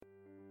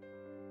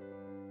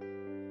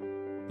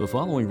The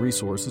following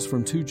resources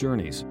from Two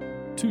Journeys.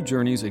 Two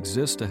Journeys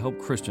exists to help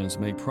Christians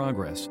make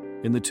progress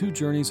in the two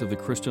journeys of the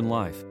Christian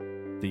life,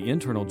 the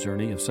internal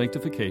journey of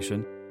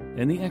sanctification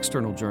and the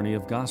external journey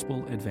of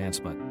gospel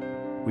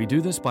advancement. We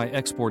do this by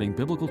exporting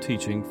biblical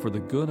teaching for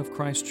the good of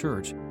Christ's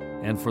church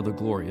and for the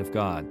glory of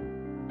God.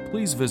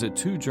 Please visit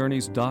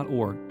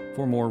twojourneys.org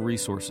for more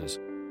resources.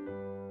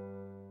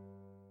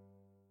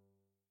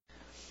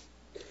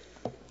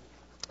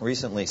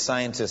 Recently,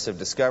 scientists have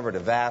discovered a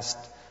vast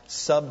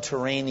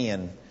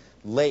subterranean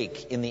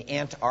lake in the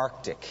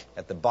Antarctic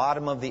at the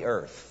bottom of the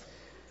earth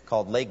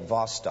called Lake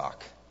Vostok.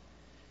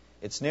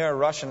 It's near a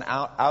Russian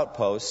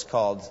outpost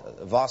called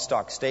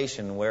Vostok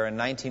Station, where in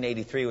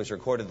 1983 was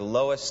recorded the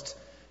lowest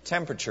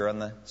temperature on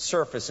the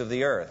surface of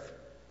the earth,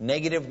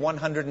 negative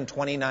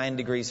 129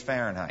 degrees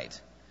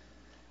Fahrenheit.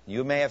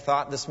 You may have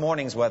thought this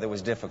morning's weather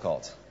was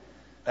difficult.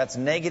 That's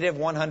negative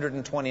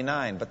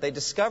 129. But they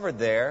discovered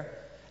there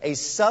a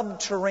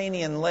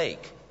subterranean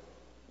lake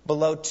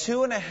below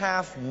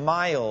 2.5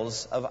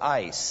 miles of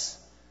ice.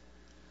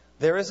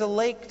 There is a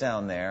lake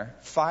down there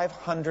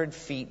 500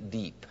 feet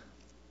deep.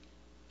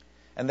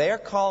 And they are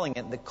calling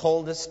it the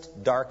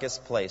coldest,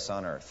 darkest place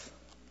on earth.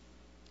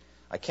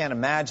 I can't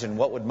imagine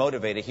what would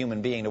motivate a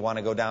human being to want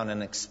to go down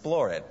and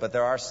explore it, but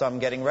there are some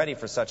getting ready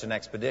for such an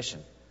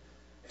expedition.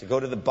 To go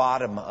to the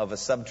bottom of a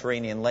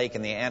subterranean lake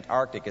in the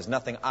Antarctic is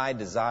nothing I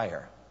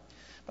desire.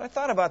 But I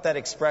thought about that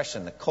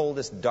expression, the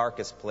coldest,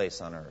 darkest place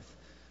on earth.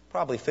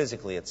 Probably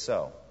physically it's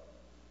so.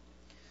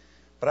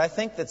 But I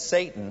think that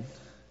Satan,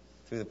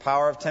 through the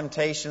power of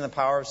temptation and the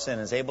power of sin,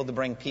 is able to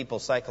bring people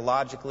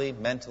psychologically,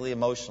 mentally,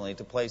 emotionally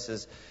to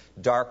places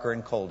darker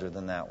and colder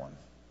than that one.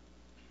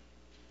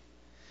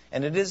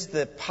 And it is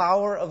the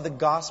power of the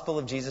gospel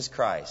of Jesus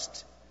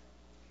Christ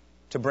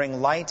to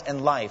bring light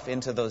and life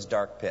into those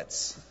dark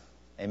pits.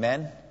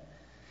 Amen?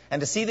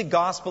 And to see the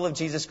gospel of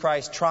Jesus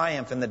Christ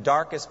triumph in the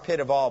darkest pit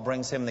of all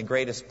brings him the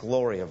greatest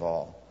glory of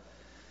all.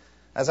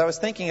 As I was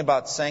thinking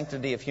about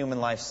Sanctity of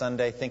Human Life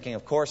Sunday, thinking,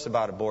 of course,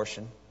 about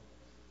abortion.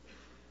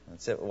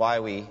 That's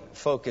why we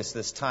focus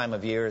this time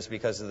of year, is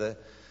because of the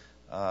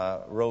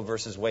Roe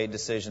versus Wade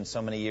decision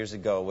so many years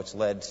ago, which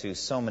led to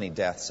so many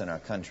deaths in our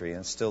country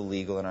and still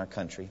legal in our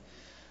country.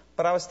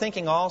 But I was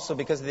thinking also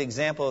because of the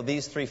example of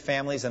these three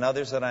families and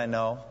others that I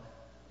know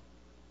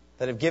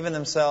that have given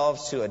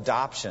themselves to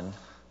adoption,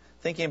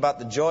 thinking about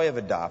the joy of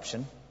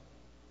adoption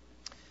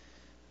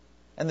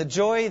and the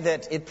joy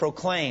that it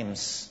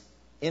proclaims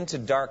into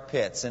dark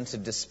pits, into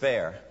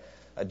despair,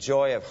 a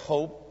joy of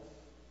hope,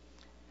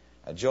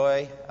 a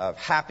joy of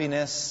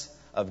happiness,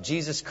 of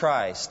Jesus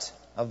Christ,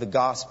 of the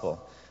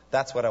gospel.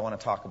 That's what I want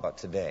to talk about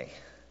today.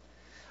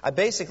 I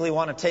basically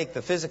want to take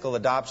the physical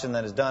adoption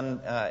that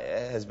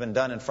has been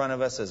done in front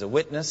of us as a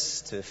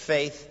witness to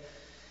faith,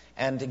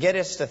 and to get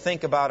us to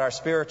think about our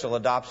spiritual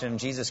adoption in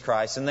Jesus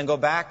Christ, and then go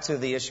back to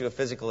the issue of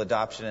physical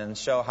adoption and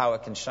show how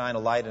it can shine a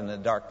light in the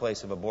dark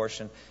place of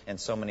abortion and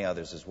so many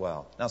others as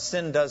well. Now,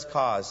 sin does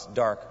cause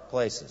dark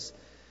places.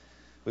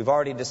 We've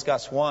already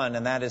discussed one,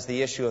 and that is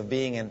the issue of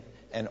being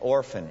an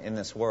orphan in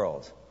this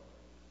world.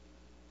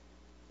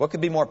 What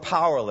could be more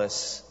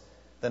powerless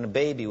than a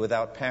baby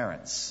without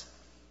parents,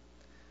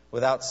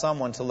 without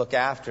someone to look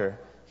after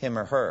him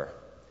or her?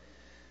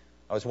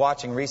 I was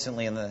watching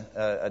recently in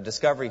a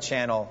Discovery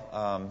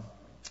Channel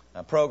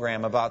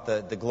program about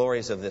the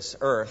glories of this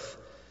earth,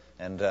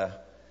 and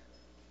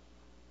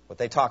what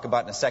they talk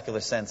about in a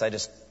secular sense, I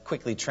just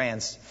quickly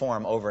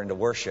transform over into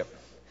worship.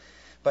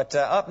 But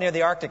up near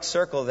the Arctic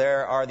Circle,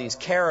 there are these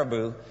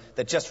caribou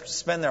that just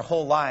spend their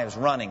whole lives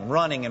running,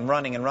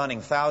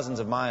 thousands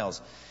of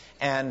miles.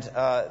 And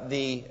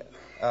the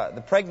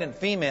pregnant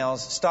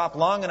females stop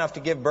long enough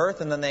to give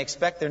birth, and then they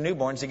expect their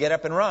newborns to get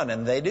up and run,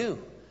 and they do.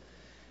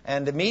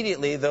 And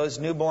immediately those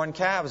newborn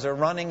calves are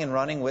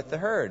running with the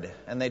herd,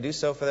 and they do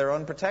so for their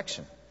own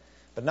protection.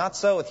 But not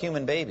so with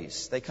human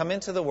babies. They come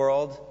into the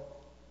world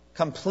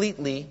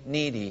completely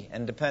needy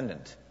and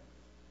dependent.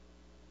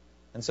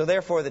 And so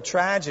therefore the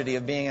tragedy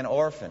of being an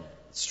orphan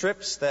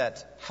strips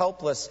that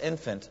helpless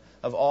infant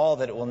of all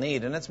that it will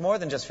need. And it's more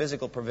than just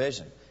physical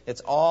provision.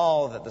 It's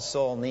all that the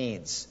soul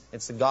needs.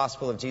 It's the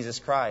gospel of Jesus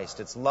Christ.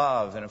 It's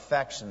love and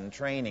affection and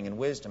training and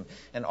wisdom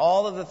and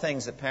all of the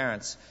things that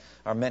parents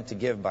are meant to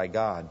give by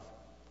God.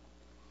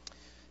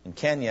 In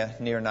Kenya,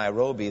 near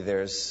Nairobi,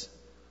 there's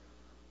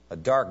a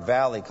dark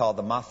valley called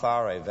the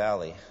Mathare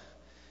Valley.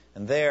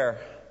 And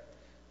there,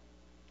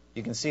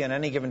 you can see on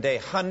any given day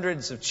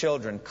hundreds of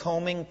children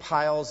combing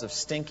piles of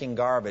stinking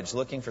garbage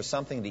looking for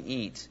something to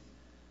eat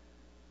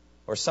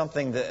or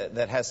something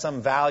that has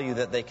some value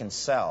that they can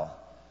sell,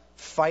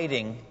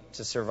 fighting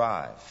to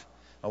survive.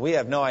 Now, we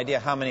have no idea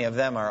how many of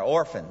them are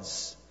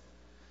orphans.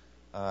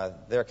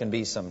 There can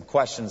be some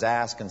questions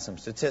asked and some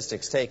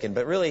statistics taken,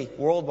 but really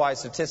worldwide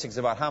statistics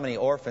about how many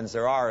orphans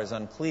there are is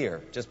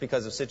unclear, just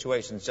because of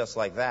situations just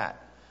like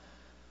that.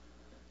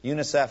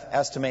 UNICEF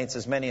estimates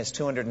as many as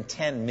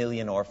 210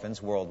 million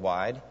orphans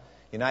worldwide.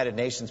 United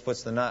Nations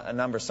puts the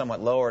number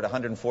somewhat lower at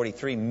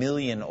 143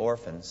 million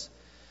orphans.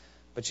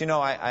 But you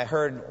know, I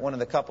heard one of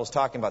the couples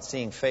talking about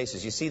seeing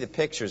faces. You see the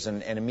pictures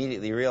and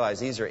immediately realize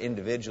these are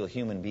individual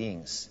human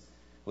beings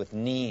with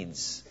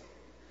needs.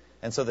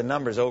 And so the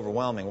number is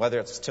overwhelming, whether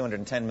it's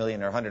 210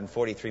 million or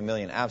 143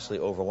 million,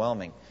 absolutely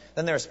overwhelming.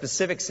 Then there are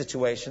specific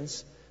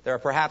situations. There are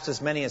perhaps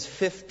as many as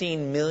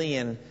 15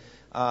 million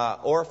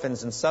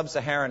orphans in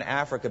sub-Saharan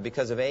Africa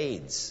because of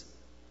AIDS.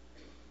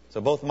 So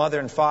both mother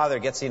and father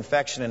gets the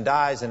infection and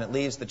dies, and it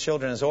leaves the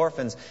children as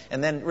orphans.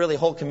 And then really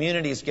whole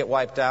communities get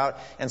wiped out.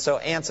 And so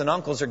aunts and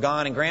uncles are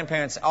gone, and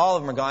grandparents, all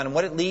of them are gone. And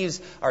what it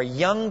leaves are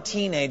young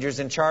teenagers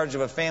in charge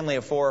of a family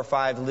of 4 or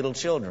 5 little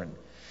children.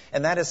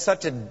 And that is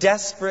such a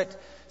desperate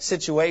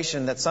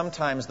situation that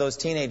sometimes those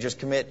teenagers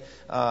commit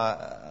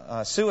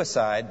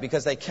suicide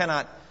because they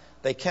cannot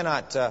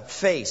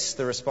face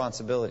the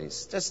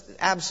responsibilities. Just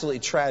absolutely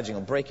tragic.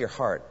 It'll break your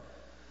heart,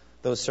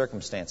 those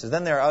circumstances.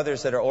 Then there are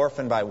others that are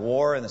orphaned by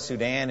war in the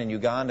Sudan and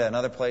Uganda and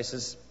other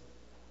places.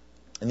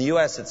 In the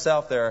U.S.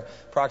 itself, there are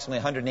approximately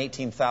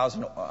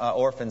 118,000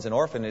 orphans and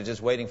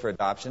orphanages waiting for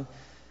adoption.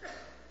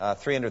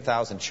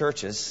 300,000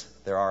 churches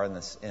there are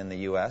in the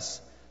U.S.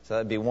 So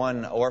that would be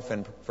 1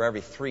 orphan for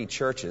every 3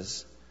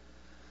 churches.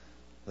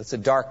 That's a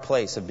dark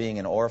place of being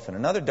an orphan.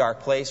 Another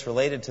dark place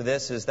related to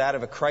this is that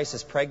of a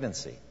crisis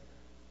pregnancy.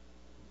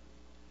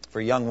 For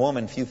a young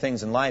woman, few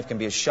things in life can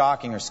be as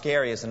shocking or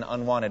scary as an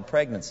unwanted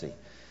pregnancy.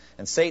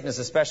 And Satan is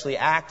especially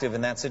active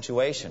in that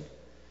situation.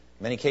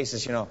 In many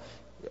cases,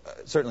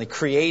 certainly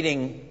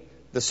creating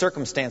the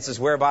circumstances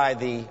whereby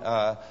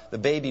the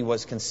baby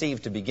was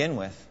conceived to begin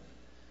with.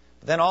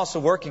 But then also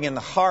working in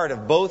the heart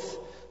of both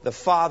the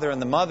father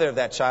and the mother of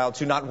that child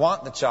to not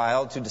want the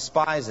child, to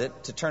despise it,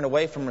 to turn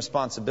away from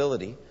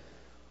responsibility.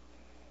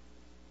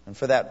 And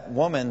for that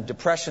woman,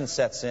 depression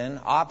sets in.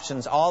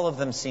 Options, all of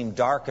them seem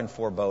dark and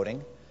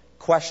foreboding.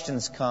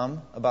 Questions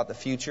come about the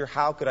future.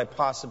 How could I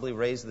possibly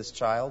raise this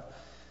child?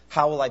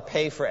 How will I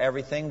pay for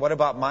everything? What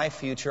about my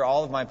future?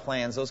 All of my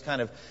plans, those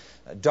kind of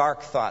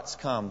dark thoughts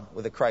come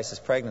with a crisis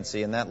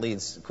pregnancy, and that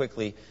leads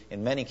quickly,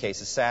 in many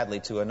cases, sadly,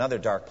 to another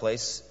dark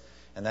place,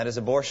 and that is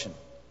abortion.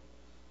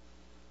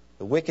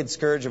 The wicked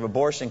scourge of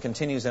abortion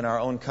continues in our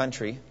own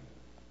country.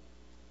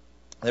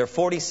 There are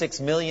 46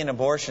 million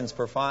abortions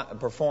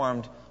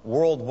performed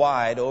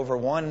worldwide, over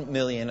 1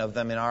 million of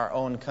them in our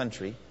own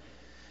country.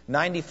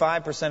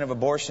 95% of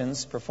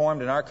abortions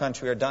performed in our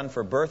country are done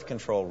for birth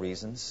control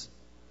reasons.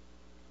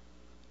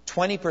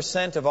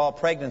 20% of all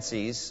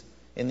pregnancies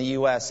in the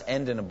U.S.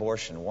 end in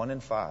abortion, 1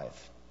 in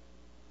 5.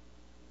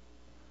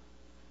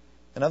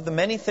 And of the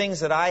many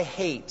things that I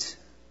hate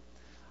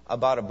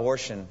about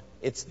abortion,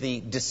 it's the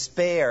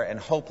despair and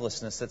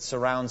hopelessness that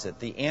surrounds it,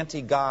 the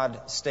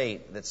anti-God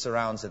state that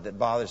surrounds it that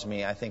bothers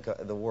me, I think,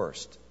 the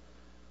worst.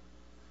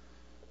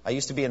 I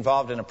used to be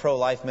involved in a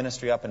pro-life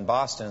ministry up in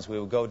Boston as we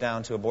would go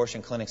down to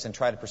abortion clinics and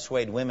try to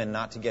persuade women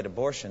not to get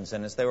abortions.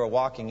 And as they were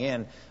walking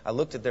in, I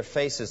looked at their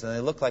faces and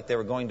they looked like they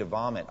were going to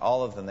vomit.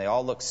 All of them. They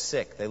all looked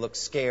sick. They looked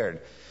scared.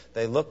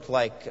 They looked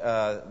like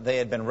they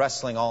had been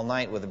wrestling all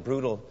night with a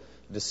brutal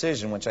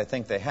decision, which I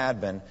think they had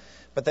been.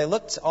 But they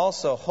looked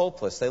also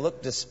hopeless. They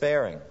looked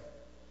despairing.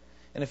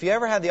 And if you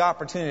ever had the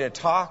opportunity to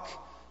talk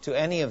to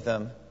any of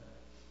them,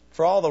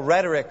 for all the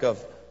rhetoric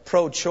of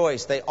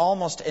pro-choice, they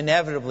almost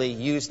inevitably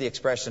used the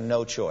expression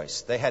no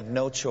choice. They had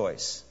no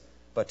choice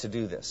but to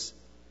do this.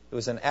 It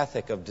was an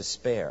ethic of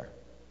despair.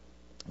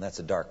 And that's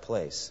a dark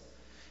place.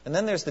 And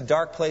then there's the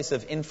dark place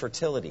of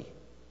infertility,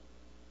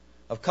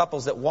 of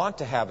couples that want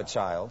to have a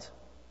child,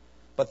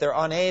 but they're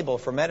unable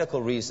for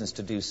medical reasons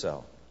to do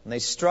so. And they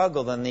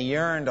struggle and they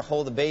yearn to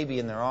hold a baby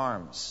in their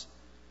arms.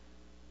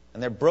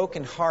 And they're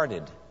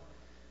brokenhearted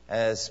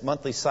as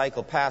monthly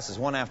cycle passes,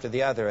 one after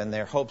the other, and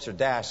their hopes are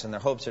dashed, and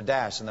their hopes are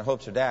dashed, and their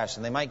hopes are dashed.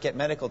 And they might get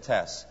medical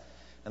tests.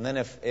 And then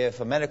if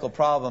a medical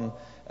problem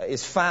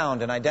is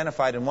found and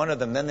identified in one of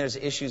them, then there's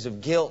issues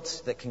of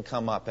guilt that can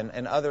come up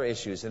and other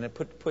issues. And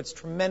it puts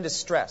tremendous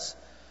stress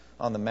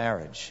on the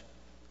marriage.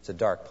 It's a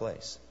dark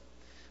place.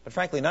 But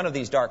frankly, none of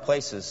these dark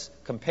places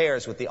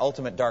compares with the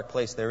ultimate dark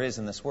place there is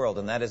in this world,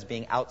 and that is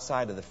being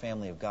outside of the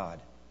family of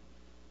God.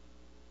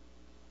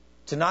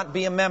 To not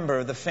be a member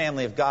of the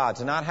family of God,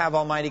 to not have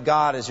Almighty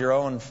God as your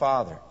own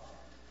Father.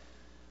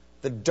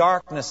 The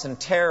darkness and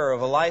terror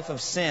of a life of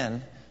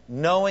sin,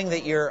 knowing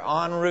that you're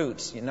en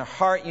route. In the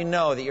heart you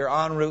know that you're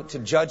en route to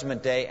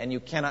Judgment Day and you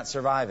cannot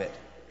survive it.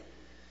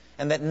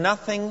 And that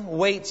nothing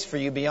waits for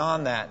you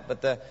beyond that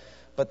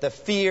but the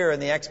fear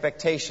and the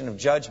expectation of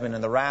judgment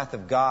and the wrath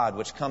of God,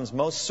 which comes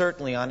most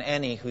certainly on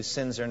any whose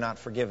sins are not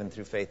forgiven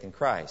through faith in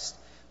Christ.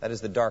 That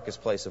is the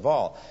darkest place of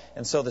all.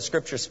 And so the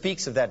Scripture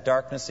speaks of that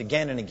darkness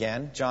again and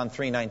again. John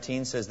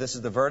 3:19 says, this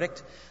is the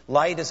verdict.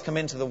 Light has come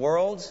into the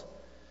world,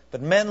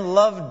 but men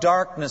love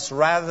darkness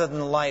rather than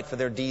the light, for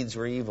their deeds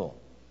were evil.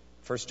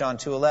 1 John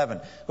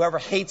 2:11, whoever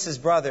hates his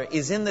brother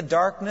is in the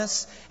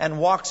darkness and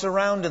walks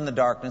around in the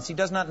darkness. He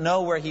does not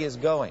know where he is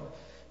going,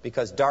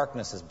 because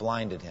darkness has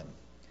blinded him.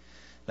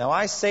 Now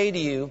I say to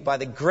you, by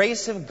the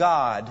grace of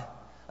God,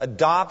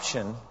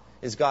 adoption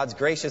is God's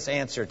gracious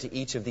answer to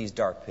each of these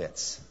dark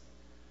pits.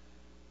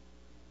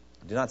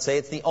 I do not say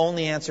it's the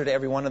only answer to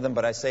every one of them,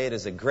 but I say it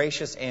is a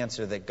gracious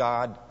answer that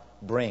God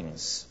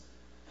brings.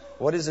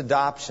 What is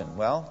adoption?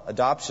 Well,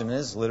 adoption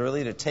is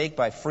literally to take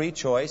by free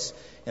choice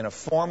in a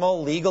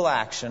formal legal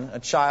action a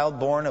child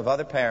born of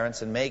other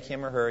parents and make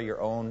him or her your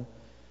own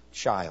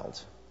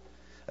child.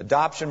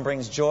 Adoption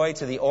brings joy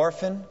to the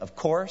orphan, of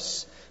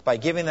course, by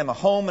giving them a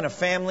home and a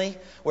family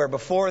where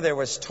before there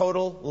was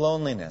total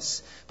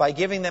loneliness, by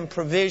giving them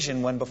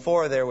provision when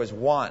before there was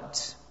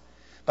want,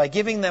 by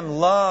giving them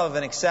love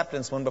and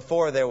acceptance when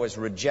before there was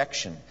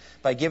rejection,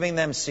 by giving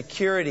them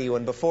security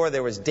when before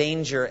there was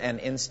danger and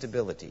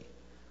instability.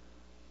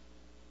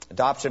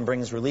 Adoption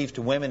brings relief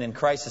to women in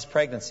crisis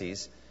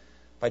pregnancies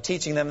by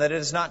teaching them that it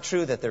is not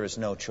true that there is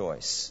no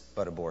choice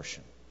but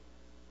abortion.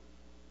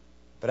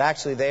 But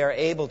actually they are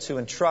able to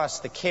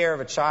entrust the care of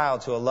a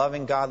child to a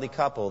loving, godly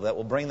couple that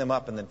will bring them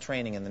up in the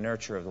training and the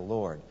nurture of the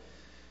Lord.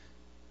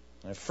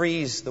 And it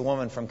frees the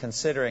woman from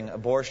considering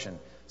abortion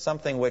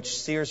something which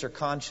sears her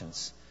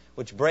conscience,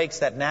 which breaks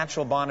that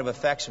natural bond of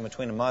affection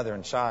between a mother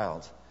and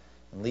child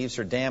and leaves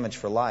her damaged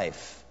for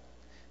life.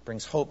 It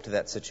brings hope to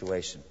that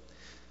situation.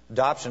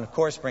 Adoption, of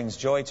course, brings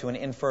joy to an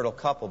infertile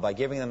couple by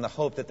giving them the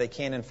hope that they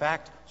can, in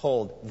fact,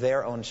 hold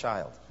their own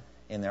child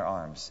in their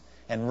arms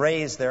and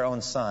raise their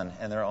own son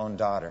and their own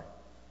daughter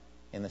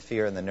in the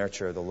fear and the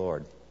nurture of the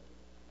Lord.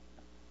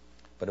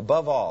 But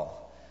above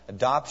all,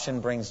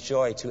 adoption brings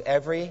joy to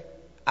every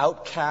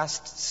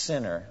outcast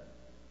sinner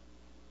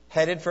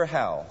headed for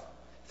hell.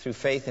 Through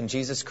faith in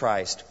Jesus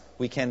Christ,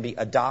 we can be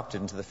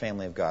adopted into the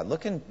family of God.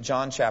 Look in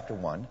John chapter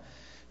 1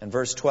 and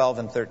verse 12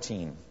 and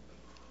 13.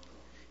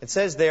 It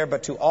says there,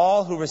 "But to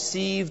all who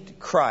received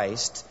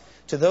Christ,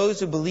 to those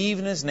who believe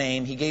in His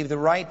name, He gave the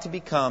right to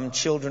become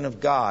children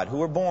of God, who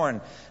were born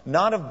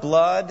not of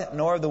blood,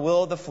 nor of the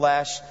will of the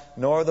flesh,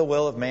 nor of the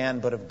will of man,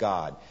 but of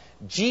God."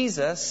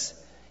 Jesus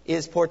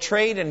is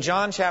portrayed in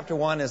John chapter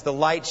 1 as the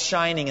light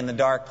shining in the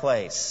dark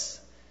place.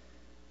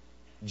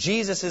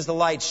 Jesus is the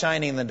light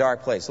shining in the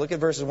dark place. Look at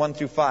verses 1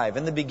 through 5.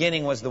 "In the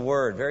beginning was the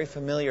Word." Very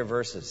familiar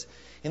verses.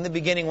 "In the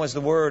beginning was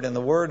the Word, and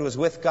the Word was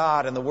with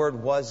God, and the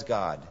Word was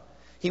God.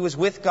 He was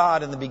with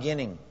God in the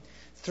beginning.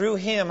 Through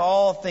Him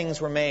all things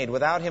were made.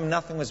 Without Him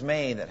nothing was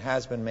made that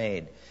has been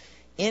made.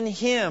 In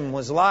Him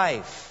was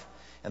life,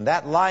 and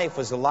that life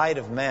was the light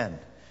of men.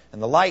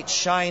 And the light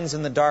shines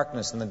in the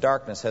darkness, and the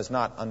darkness has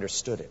not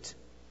understood it."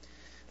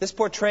 This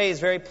portrays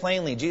very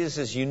plainly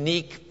Jesus'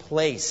 unique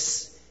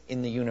place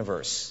in the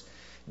universe.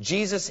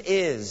 Jesus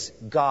is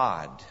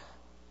God.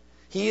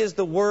 He is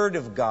the Word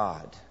of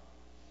God.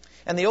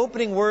 And the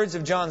opening words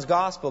of John's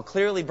Gospel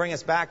clearly bring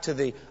us back to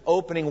the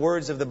opening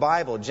words of the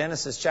Bible.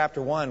 Genesis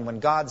chapter 1, when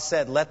God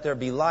said, "Let there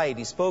be light,"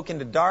 He spoke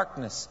into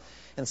darkness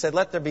and said,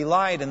 "Let there be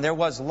light," and there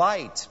was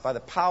light by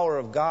the power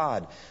of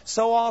God.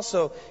 So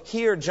also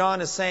here John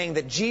is saying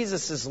that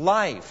Jesus'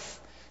 life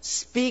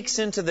speaks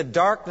into the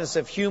darkness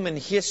of human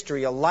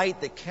history, a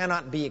light that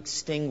cannot be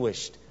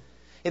extinguished.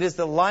 It is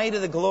the light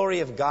of the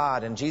glory of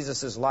God, and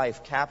Jesus'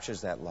 life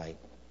captures that light.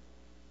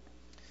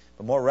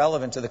 But more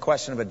relevant to the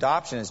question of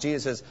adoption is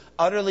Jesus'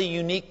 utterly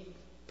unique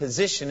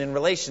position in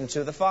relation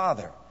to the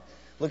Father.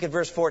 Look at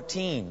verse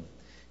 14.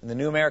 In the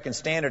New American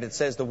Standard it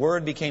says, "The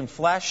Word became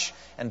flesh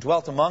and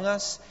dwelt among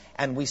us,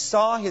 and we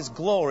saw His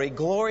glory,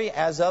 glory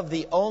as of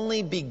the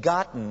only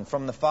begotten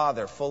from the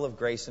Father, full of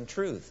grace and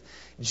truth."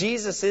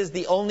 Jesus is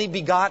the only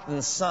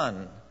begotten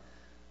Son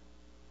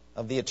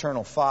of the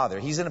eternal Father.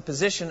 He's in a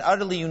position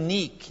utterly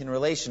unique in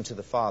relation to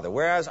the Father.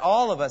 Whereas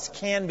all of us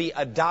can be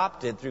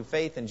adopted through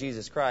faith in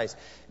Jesus Christ,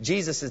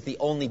 Jesus is the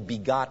only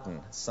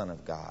begotten Son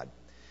of God.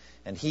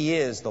 And He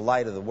is the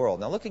light of the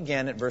world. Now look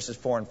again at verses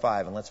 4 and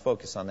 5, and let's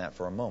focus on that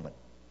for a moment.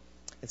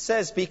 It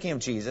says, speaking of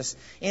Jesus,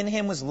 "In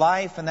Him was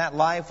life, and that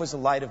life was the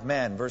light of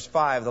men." Verse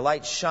 5, "The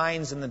light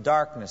shines in the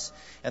darkness,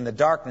 and the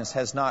darkness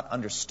has not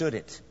understood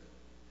it."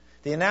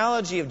 The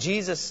analogy of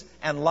Jesus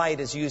and light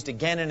is used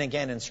again and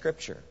again in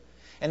Scripture.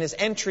 And His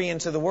entry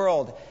into the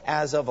world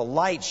as of a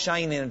light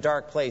shining in a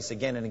dark place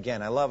again and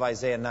again. I love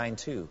Isaiah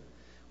 9:2,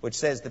 which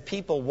says, "The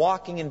people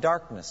walking in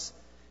darkness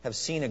have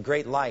seen a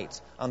great light.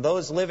 On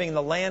those living in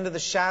the land of the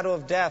shadow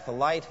of death, a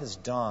light has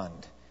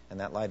dawned." And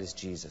that light is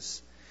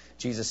Jesus.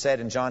 Jesus said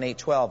in John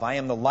 8:12, "I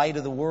am the light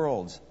of the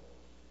world.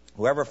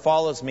 Whoever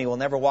follows me will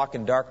never walk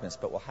in darkness,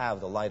 but will have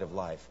the light of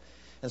life."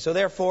 And so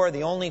therefore,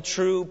 the only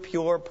true,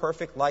 pure,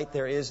 perfect light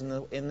there is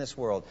in this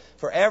world,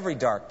 for every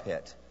dark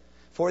pit,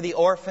 for the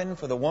orphan,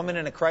 for the woman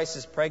in a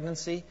crisis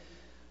pregnancy,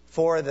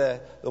 for the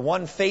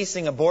one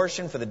facing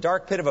abortion, for the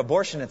dark pit of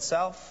abortion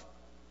itself,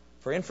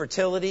 for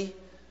infertility,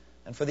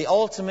 and for the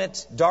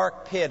ultimate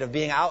dark pit of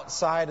being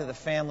outside of the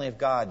family of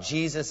God,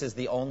 Jesus is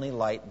the only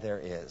light there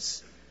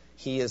is.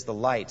 He is the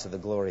light of the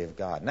glory of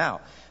God.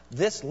 Now,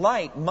 this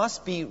light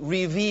must be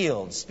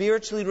revealed,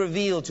 spiritually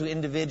revealed to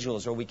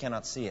individuals, or we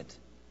cannot see it.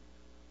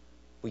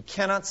 We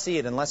cannot see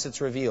it unless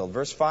it's revealed.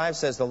 Verse 5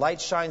 says, "The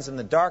light shines in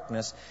the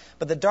darkness,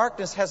 but the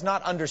darkness has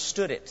not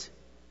understood it,"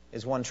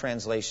 is one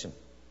translation.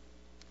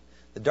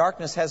 The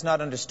darkness has not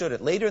understood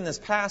it. Later in this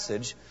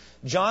passage,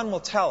 John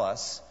will tell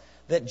us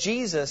that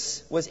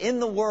Jesus was in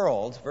the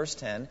world, verse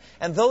 10,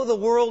 and though the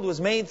world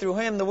was made through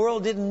Him, the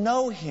world didn't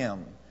know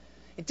Him.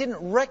 It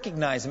didn't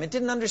recognize Him. It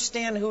didn't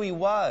understand who He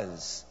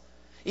was.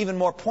 Even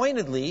more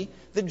pointedly,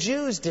 the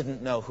Jews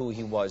didn't know who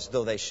He was,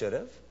 though they should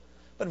have.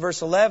 But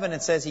verse 11,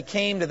 it says, He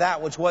came to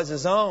that which was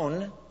His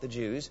own, the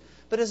Jews,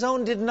 but His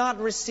own did not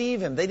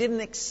receive Him. They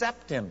didn't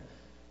accept Him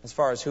as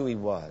far as who He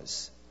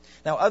was.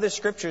 Now, other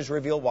scriptures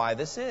reveal why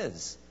this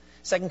is.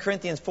 2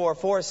 Corinthians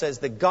 4:4 says,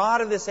 the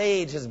God of this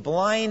age has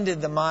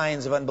blinded the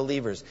minds of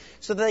unbelievers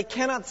so that they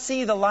cannot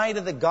see the light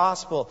of the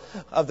gospel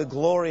of the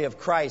glory of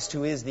Christ,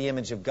 who is the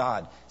image of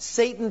God.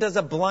 Satan does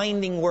a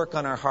blinding work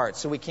on our hearts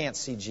so we can't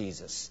see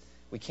Jesus.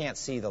 We can't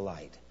see the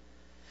light.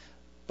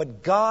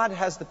 But God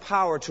has the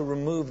power to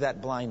remove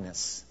that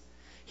blindness.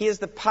 He has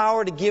the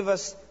power to give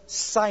us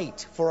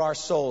sight for our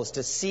souls,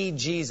 to see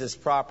Jesus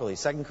properly.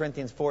 2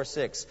 Corinthians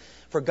 4:6.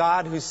 For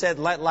God, who said,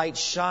 let light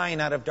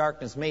shine out of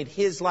darkness, made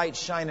His light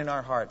shine in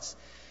our hearts,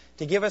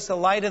 to give us the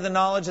light of the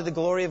knowledge of the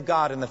glory of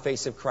God in the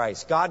face of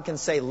Christ. God can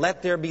say,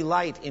 let there be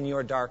light in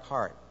your dark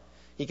heart.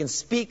 He can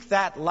speak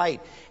that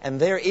light, and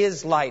there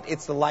is light.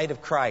 It's the light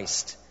of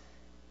Christ,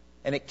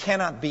 and it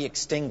cannot be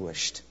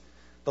extinguished.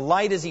 The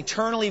light is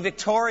eternally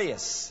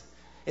victorious.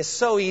 It's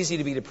so easy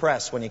to be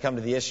depressed when you come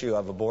to the issue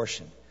of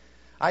abortion.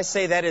 I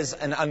say that is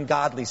an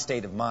ungodly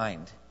state of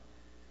mind.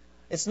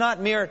 It's not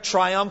mere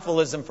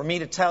triumphalism for me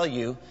to tell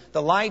you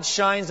the light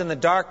shines in the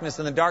darkness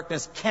and the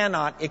darkness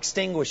cannot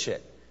extinguish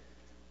it.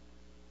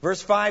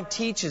 Verse 5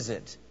 teaches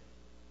it.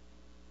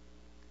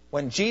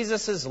 When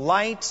Jesus'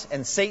 light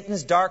and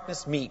Satan's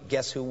darkness meet,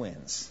 guess who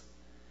wins?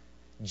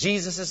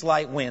 Jesus'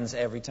 light wins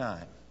every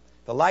time.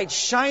 The light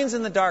shines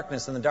in the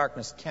darkness and the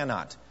darkness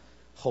cannot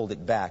hold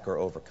it back or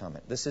overcome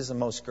it. This is the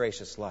most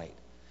gracious light.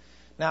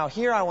 Now,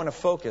 here I want to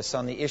focus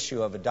on the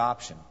issue of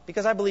adoption,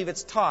 because I believe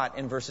it's taught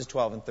in verses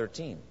 12 and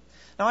 13.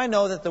 Now, I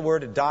know that the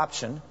word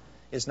adoption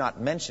is not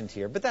mentioned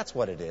here, but that's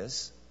what it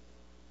is.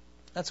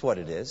 That's what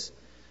it is.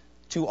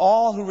 To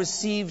all who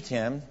received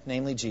Him,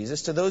 namely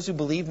Jesus, to those who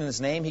believed in His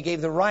name, He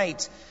gave the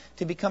right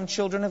to become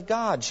children of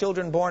God,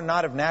 children born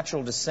not of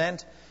natural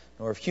descent,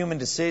 nor of human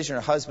decision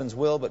or husband's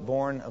will, but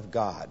born of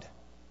God.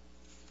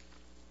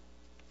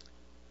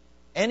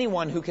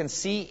 Anyone who can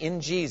see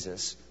in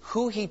Jesus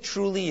who He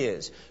truly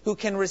is, who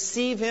can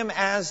receive Him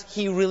as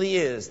He really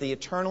is, the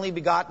eternally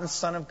begotten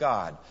Son of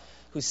God,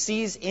 who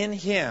sees in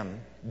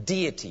Him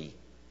deity,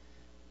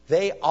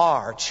 they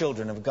are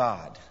children of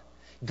God.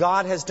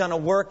 God has done a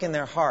work in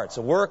their hearts,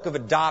 a work of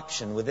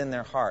adoption within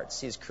their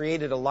hearts. He has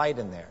created a light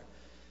in there.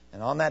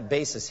 And on that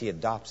basis, He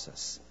adopts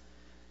us.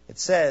 It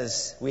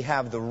says we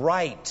have the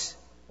right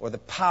or the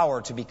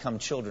power to become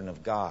children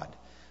of God.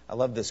 I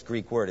love this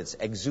Greek word. It's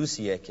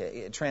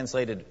exousia,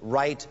 translated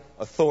right,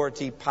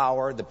 authority,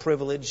 power, the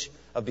privilege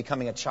of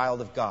becoming a child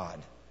of God.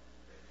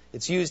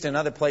 It's used in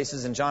other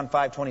places. In John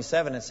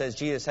 5:27, it says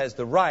Jesus has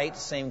the right,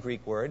 same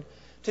Greek word,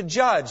 to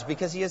judge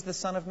because He is the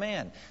Son of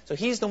Man. So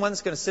He's the one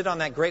that's going to sit on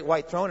that great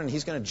white throne and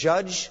He's going to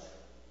judge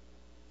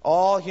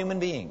all human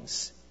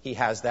beings. He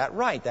has that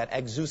right, that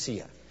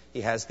exousia.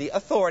 He has the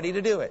authority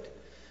to do it.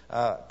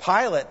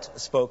 Pilate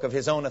spoke of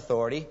his own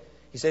authority.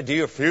 He said, do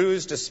you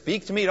refuse to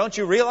speak to me? Don't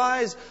you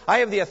realize I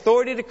have the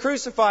authority to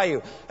crucify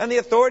you and the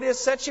authority to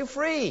set you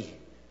free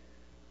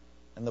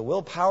and the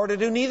willpower to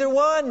do neither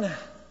one?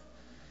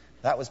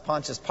 That was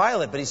Pontius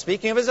Pilate, but he's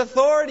speaking of his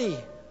authority.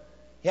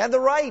 He had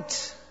the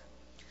right.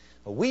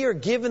 But we are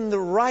given the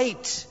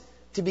right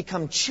to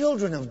become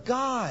children of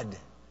God.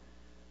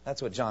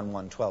 That's what John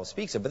 1:12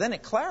 speaks of. But then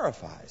it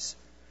clarifies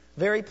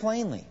very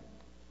plainly.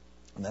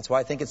 And that's why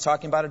I think it's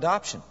talking about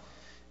adoption.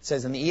 It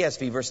says in the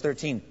ESV, verse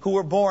 13, who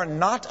were born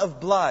not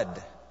of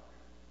blood,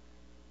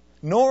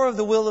 nor of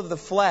the will of the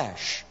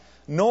flesh,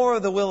 nor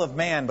of the will of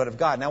man, but of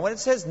God. Now, when it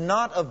says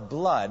not of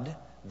blood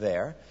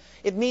there,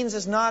 it means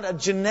it's not a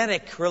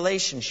genetic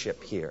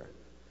relationship here.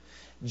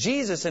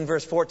 Jesus in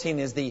verse 14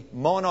 is the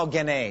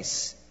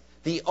monogenes,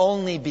 the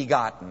only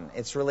begotten.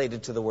 It's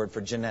related to the word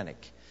for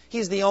genetic.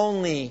 He's the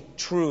only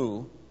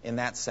true, in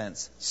that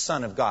sense,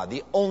 Son of God,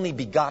 the only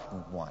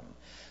begotten one.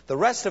 The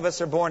rest of us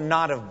are born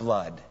not of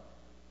blood,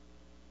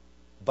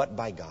 but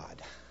by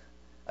God,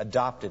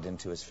 adopted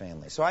into His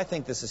family. So I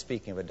think this is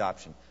speaking of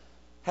adoption.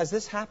 Has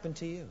this happened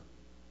to you?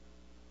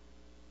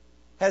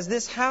 Has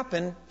this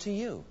happened to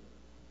you?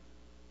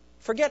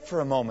 Forget for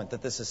a moment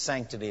that this is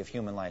Sanctity of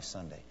Human Life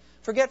Sunday.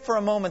 Forget for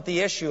a moment the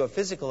issue of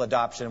physical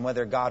adoption and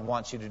whether God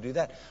wants you to do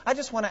that. I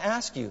just want to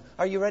ask you,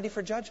 are you ready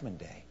for Judgment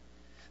Day?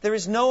 There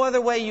is no other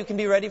way you can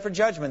be ready for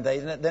Judgment Day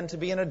than to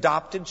be an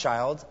adopted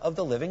child of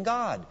the living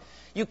God.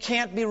 You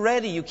can't be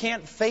ready. You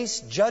can't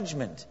face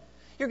judgment.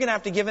 You're going to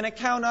have to give an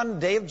account on the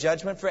day of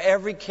judgment for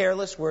every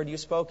careless word you've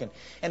spoken.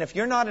 And if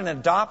you're not an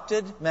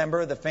adopted member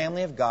of the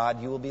family of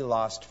God, you will be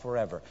lost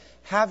forever.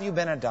 Have you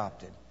been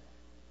adopted?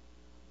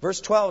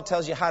 Verse 12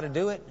 tells you how to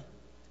do it.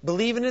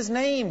 Believe in His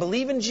name.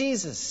 Believe in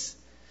Jesus.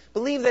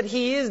 Believe that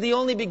He is the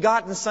only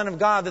begotten Son of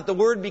God, that the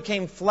Word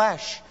became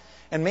flesh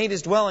and made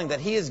His dwelling,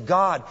 that He is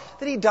God,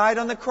 that He died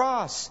on the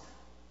cross.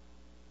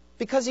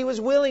 Because he was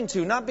willing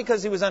to, not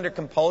because he was under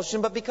compulsion,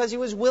 but because he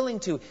was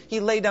willing to. He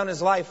laid down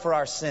his life for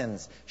our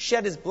sins,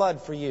 shed his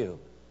blood for you.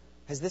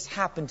 Has this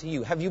happened to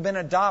you? Have you been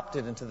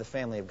adopted into the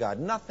family of God?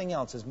 Nothing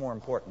else is more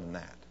important than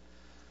that.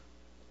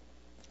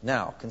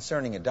 Now,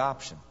 concerning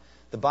adoption,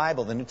 the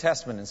Bible, the New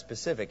Testament in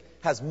specific,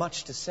 has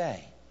much to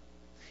say.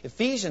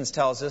 Ephesians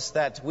tells us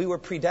that we were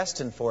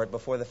predestined for it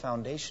before the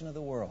foundation of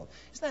the world.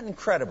 Isn't that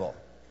incredible?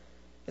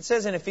 It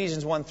says in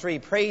Ephesians 1:3,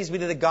 "Praise be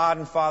to the God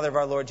and Father of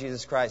our Lord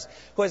Jesus Christ,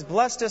 who has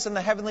blessed us in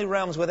the heavenly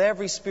realms with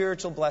every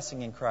spiritual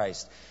blessing in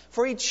Christ.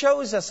 For he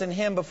chose us in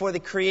him before the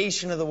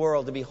creation of the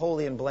world to be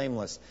holy and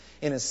blameless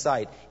in his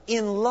sight.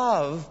 In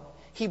love,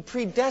 he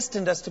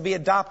predestined us to be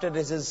adopted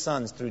as his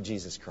sons through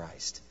Jesus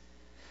Christ."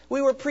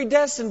 We were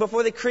predestined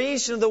before the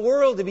creation of the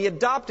world to be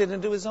adopted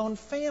into his own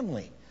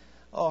family.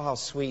 Oh, how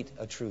sweet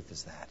a truth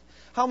is that.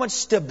 How much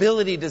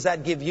stability does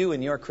that give you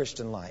in your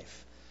Christian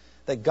life?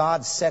 That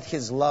God set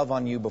his love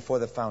on you before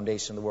the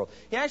foundation of the world.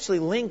 He actually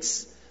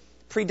links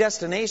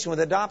predestination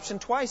with adoption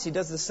twice. He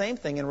does the same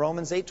thing in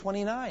Romans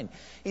 8:29.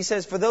 He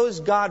says, "For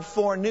those God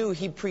foreknew,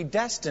 he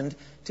predestined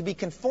to be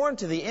conformed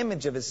to the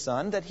image of his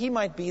Son, that he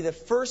might be the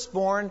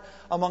firstborn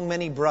among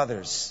many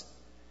brothers."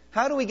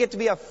 How do we get to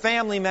be a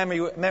family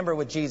member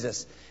with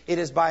Jesus? It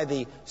is by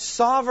the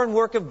sovereign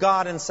work of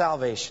God in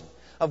salvation,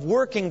 of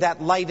working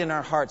that light in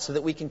our hearts so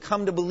that we can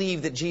come to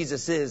believe that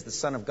Jesus is the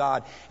Son of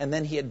God, and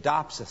then he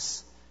adopts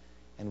us.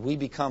 And we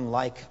become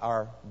like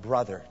our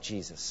brother,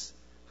 Jesus.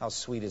 How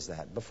sweet is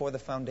that? Before the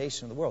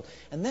foundation of the world.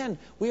 And then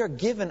we are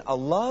given a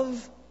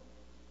love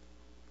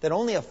that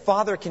only a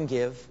father can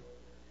give.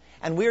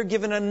 And we are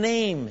given a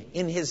name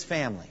in his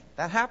family.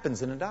 That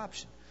happens in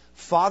adoption.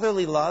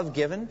 Fatherly love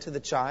given to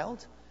the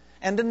child.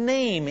 And a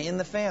name in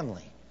the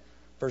family.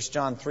 1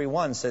 John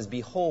 3:1 says,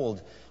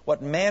 "Behold,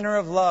 what manner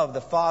of love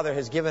the Father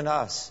has given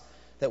us,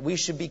 that we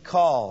should be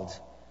called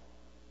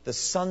the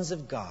sons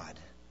of God."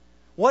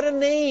 What a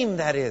name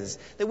that is,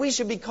 that we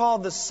should be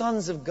called the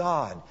sons of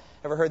God.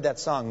 Ever heard that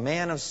song,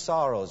 "Man of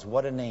Sorrows,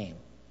 what a name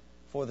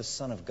for the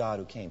Son of God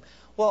who came"?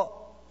 Well,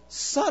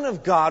 Son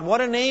of God,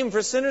 what a name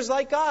for sinners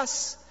like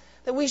us,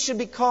 that we should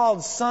be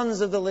called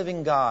sons of the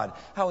living God.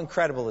 How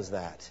incredible is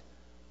that?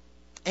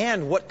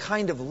 And what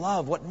kind of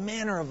love, what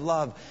manner of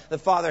love the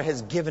Father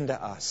has given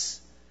to us,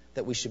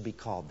 that we should be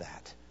called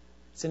that.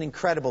 It's an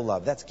incredible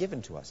love that's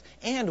given to us.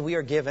 And we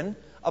are given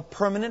a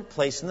permanent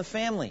place in the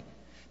family.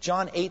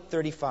 John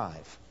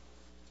 8:35.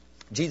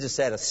 Jesus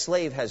said, "A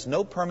slave has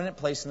no permanent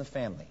place in the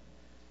family,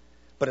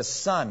 but a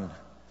son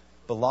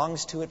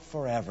belongs to it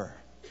forever."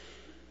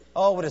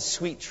 Oh, what a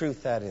sweet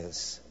truth that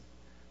is.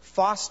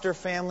 Foster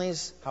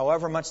families,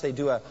 however much they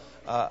do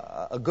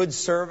a good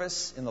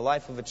service in the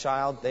life of a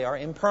child, they are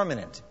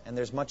impermanent, and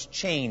there's much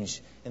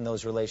change in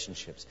those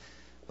relationships.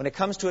 When it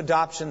comes to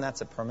adoption,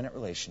 that's a permanent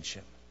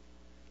relationship.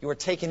 You are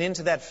taken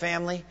into that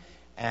family,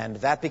 and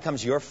that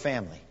becomes your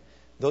family.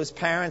 Those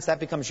parents, that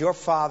becomes your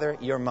father,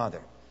 your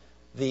mother.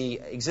 The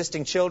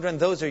existing children,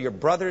 those are your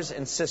brothers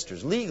and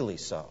sisters, legally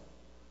so.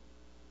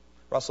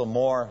 Russell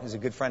Moore is a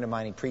good friend of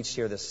mine. He preached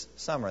here this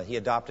summer. He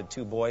adopted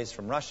 2 boys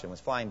from Russia and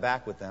was flying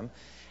back with them.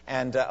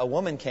 And a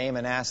woman came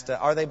and asked,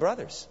 "Are they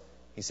brothers?"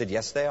 He said,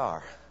 "Yes, they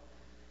are."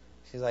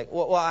 She's like,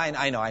 well,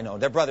 I know.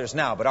 They're brothers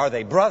now, but are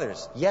they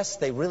brothers? Yes,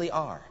 they really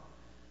are.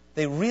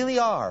 They really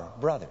are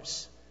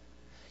brothers.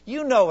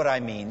 "You know what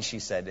I mean," she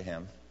said to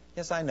him.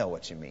 "Yes, I know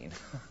what you mean."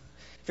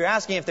 If you're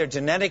asking if they're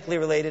genetically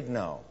related,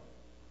 no.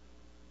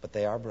 But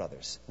they are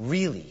brothers.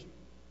 Really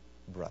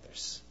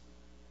brothers.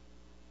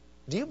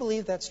 Do you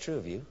believe that's true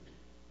of you?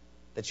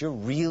 That you're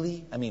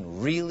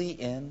really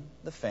in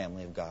the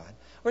family of God?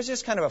 Or is it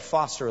just kind of a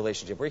foster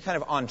relationship where you're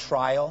kind of on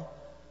trial?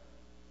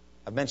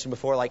 I've mentioned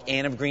before, like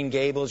Anne of Green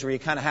Gables, where you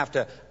kind of have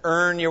to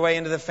earn your way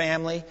into the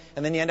family,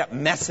 and then you end up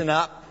messing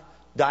up,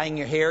 dyeing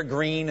your hair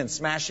green and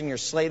smashing your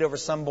slate over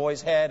some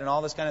boy's head and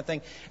all this kind of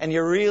thing, and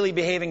you're really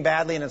behaving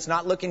badly, and it's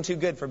not looking too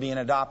good for being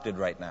adopted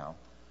right now.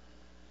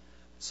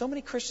 So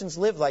many Christians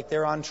live like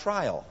they're on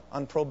trial,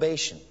 on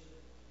probation.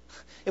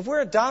 If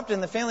we're adopted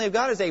in the family of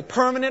God, it's a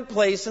permanent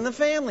place in the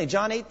family.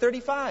 John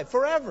 8:35,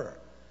 forever.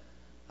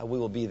 We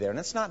will be there. And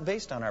it's not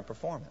based on our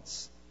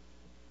performance.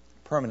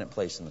 Permanent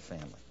place in the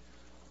family.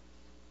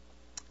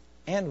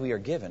 And we are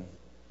given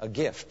a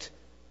gift.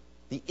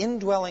 The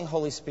indwelling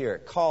Holy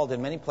Spirit, called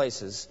in many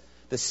places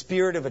the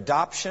Spirit of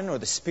adoption or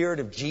the Spirit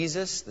of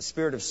Jesus, the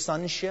Spirit of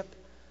sonship.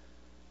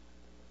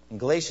 In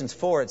Galatians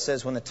 4 it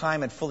says, "When the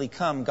time had fully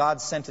come, God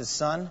sent his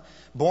Son,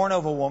 born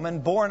of a woman,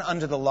 born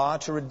under the law,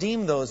 to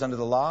redeem those under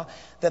the law,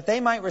 that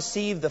they might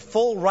receive the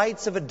full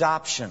rights of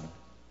adoption."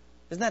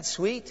 Isn't that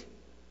sweet?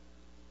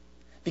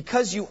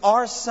 Because you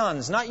are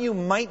sons, not you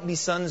might be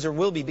sons or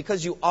will be,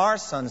 because you are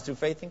sons through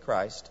faith in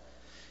Christ,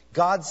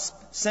 God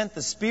sent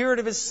the Spirit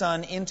of his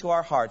Son into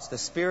our hearts, the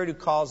Spirit who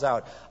calls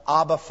out,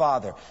 "Abba,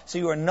 Father." So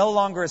you are no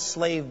longer a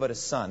slave, but a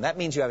son. That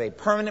means you have a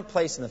permanent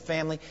place in the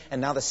family,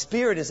 and now the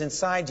Spirit is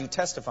inside you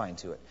testifying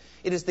to it.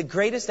 It is the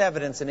greatest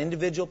evidence an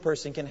individual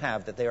person can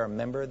have that they are a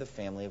member of the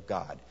family of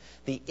God.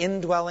 The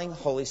indwelling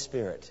Holy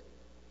Spirit.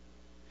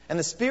 And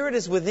the Spirit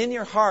is within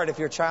your heart if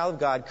you're a child of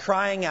God,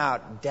 crying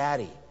out,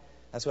 "Daddy,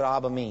 That's what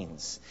Abba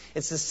means.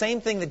 It's the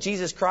same thing that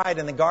Jesus cried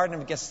in the Garden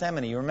of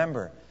Gethsemane. You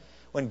remember?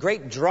 When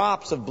great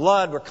drops of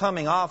blood were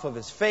coming off of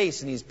his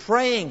face, and he's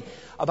praying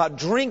about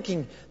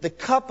drinking the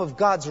cup of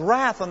God's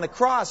wrath on the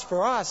cross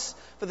for us,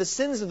 for the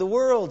sins of the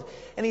world.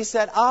 And he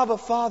said, Abba,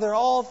 Father,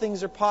 all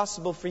things are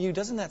possible for you.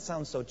 Doesn't that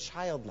sound so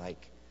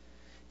childlike?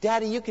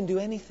 Daddy, you can do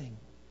anything.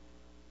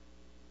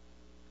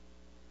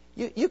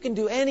 You can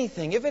do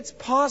anything. If it's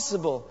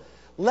possible,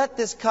 let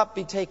this cup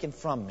be taken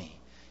from me.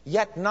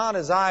 Yet not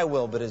as I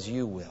will, but as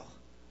you will.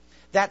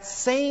 That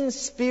same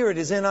Spirit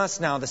is in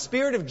us now. The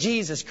Spirit of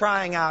Jesus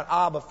crying out,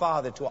 Abba,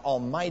 Father, to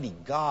Almighty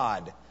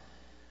God.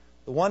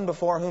 The one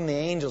before whom the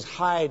angels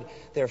hide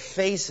their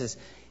faces.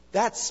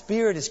 That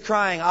Spirit is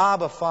crying,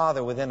 Abba,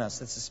 Father, within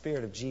us. It's the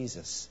Spirit of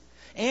Jesus.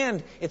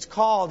 And it's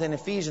called in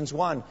Ephesians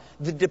 1,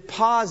 the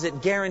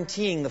deposit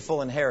guaranteeing the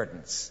full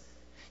inheritance.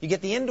 You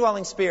get the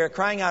indwelling Spirit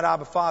crying out,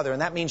 Abba, Father,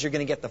 and that means you're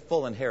going to get the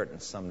full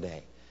inheritance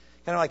someday.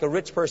 Kind of like a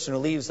rich person who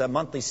leaves a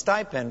monthly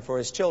stipend for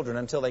his children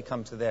until they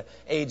come to the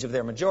age of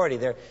their majority.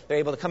 They're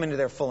able to come into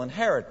their full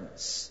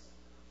inheritance.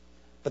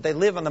 But they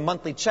live on the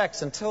monthly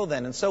checks until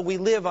then. And so we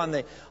live on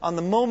the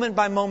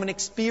moment-by-moment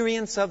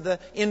experience of the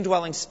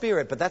indwelling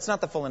Spirit. But that's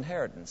not the full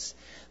inheritance.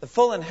 The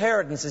full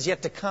inheritance is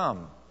yet to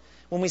come.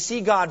 When we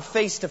see God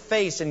face to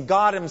face, and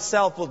God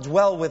Himself will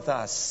dwell with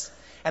us.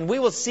 And we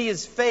will see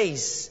His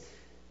face,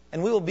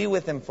 and we will be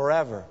with Him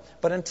forever.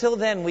 But until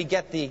then, we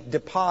get the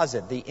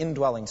deposit, the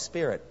indwelling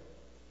Spirit.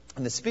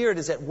 And the Spirit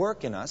is at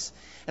work in us.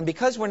 And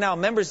because we're now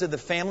members of the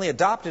family,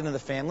 adopted into the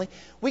family,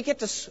 we get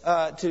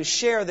to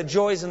share the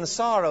joys and the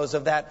sorrows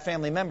of that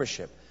family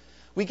membership.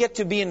 We get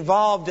to be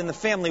involved in the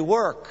family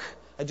work.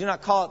 I do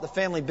not call it the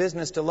family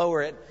business to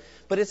lower it,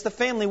 but it's the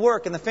family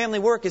work. And the family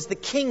work is the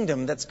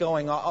kingdom that's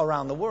going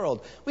around the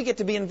world. We get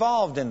to be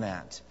involved in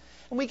that.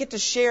 And we get to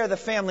share the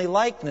family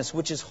likeness,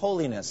 which is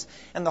holiness.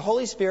 And the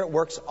Holy Spirit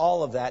works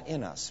all of that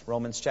in us.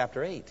 Romans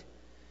chapter 8.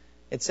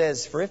 It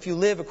says, for if you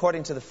live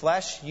according to the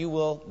flesh, you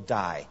will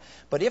die.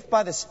 But if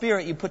by the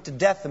Spirit you put to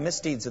death the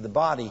misdeeds of the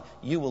body,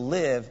 you will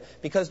live,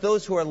 because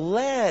those who are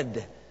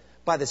led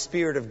by the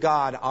Spirit of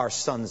God are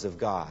sons of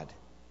God.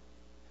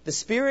 The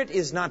Spirit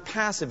is not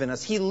passive in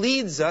us. He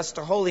leads us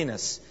to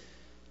holiness,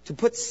 to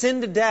put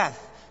sin to death,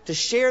 to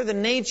share the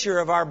nature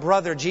of our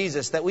brother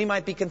Jesus, that we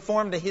might be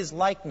conformed to His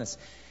likeness.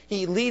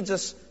 He leads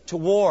us to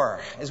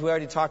war, as we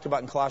already talked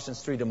about in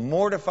Colossians 3, to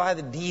mortify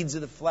the deeds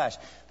of the flesh.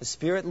 The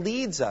Spirit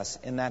leads us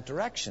in that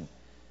direction.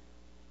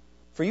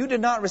 For you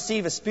did not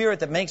receive a spirit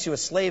that makes you a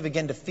slave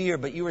again to fear,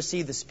 but you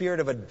received the Spirit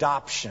of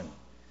adoption.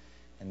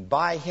 And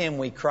by Him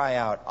we cry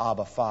out,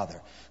 Abba, Father.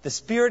 The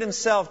Spirit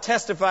Himself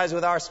testifies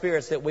with our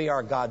spirits that we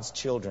are God's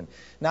children.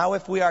 Now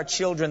if we are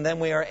children, then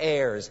we are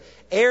heirs.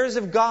 Heirs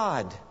of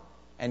God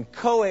and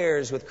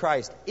co-heirs with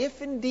Christ.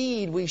 If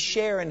indeed we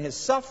share in His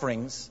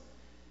sufferings,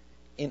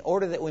 in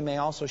order that we may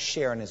also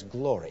share in His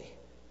glory.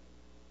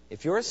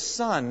 If you're a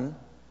son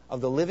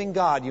of the living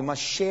God, you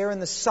must share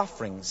in the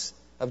sufferings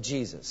of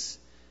Jesus.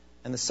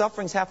 And the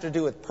sufferings have to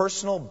do with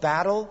personal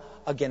battle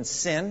against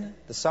sin,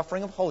 the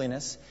suffering of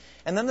holiness,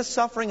 and then the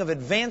suffering of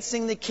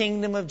advancing the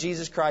kingdom of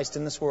Jesus Christ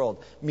in this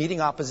world, meeting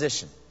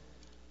opposition.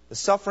 The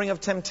suffering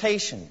of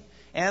temptation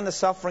and the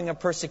suffering of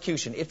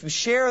persecution. If you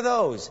share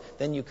those,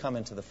 then you come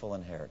into the full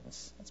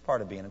inheritance. That's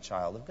part of being a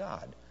child of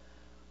God.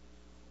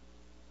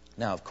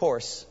 Now, of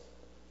course,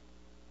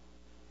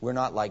 we're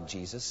not like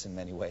Jesus in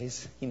many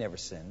ways. He never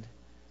sinned.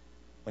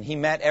 When He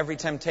met every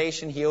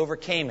temptation, He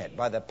overcame it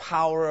by the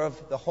power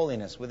of the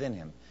holiness within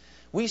Him.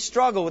 We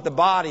struggle with the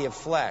body of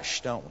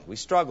flesh, don't we? We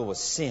struggle with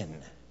sin.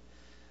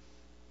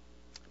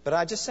 But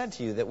I just said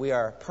to you that we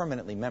are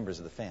permanently members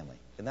of the family.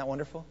 Isn't that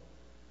wonderful?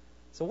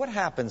 So what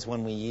happens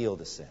when we yield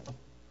to sin?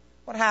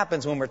 What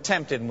happens when we're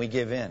tempted and we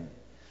give in?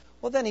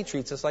 Well, then He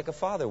treats us like a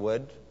father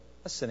would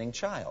a sinning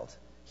child.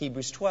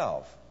 Hebrews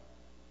 12.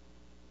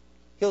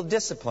 He'll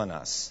discipline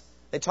us.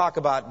 They talk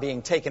about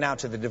being taken out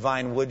to the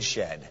divine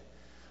woodshed.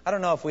 I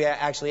don't know if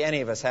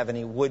any of us have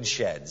any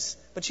woodsheds,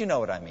 but you know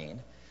what I mean.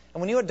 And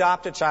when you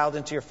adopt a child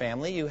into your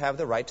family, you have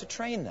the right to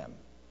train them.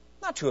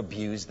 Not to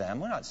abuse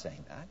them, we're not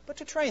saying that, but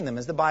to train them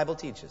as the Bible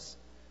teaches.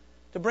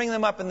 To bring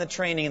them up in the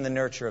training and the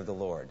nurture of the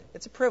Lord.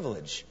 It's a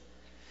privilege.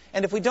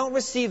 And if we don't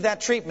receive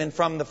that treatment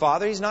from the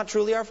Father, He's not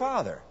truly our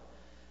Father.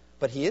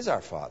 But He is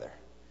our Father.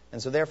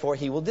 And so therefore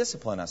He will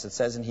discipline us. It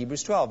says in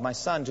Hebrews 12, my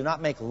son, do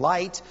not make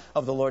light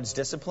of the Lord's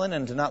discipline,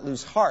 and do not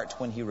lose heart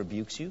when He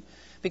rebukes you.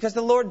 Because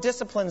the Lord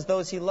disciplines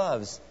those He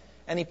loves,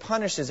 and He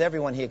punishes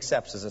everyone He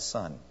accepts as a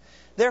son.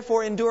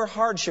 Therefore endure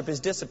hardship as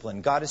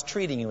discipline. God is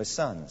treating you as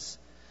sons.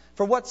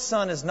 For what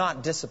son is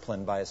not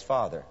disciplined by his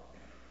father?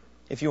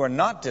 If you are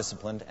not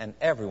disciplined, and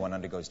everyone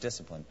undergoes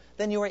discipline,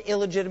 then you are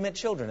illegitimate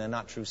children and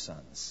not true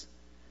sons.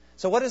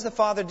 So what does the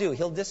Father do?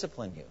 He'll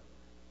discipline you.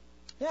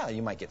 Yeah,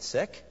 you might get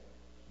sick.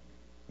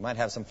 You might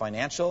have some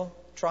financial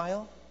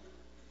trial.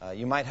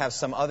 You might have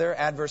some other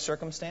adverse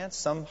circumstance,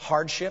 some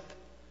hardship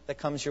that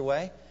comes your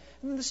way.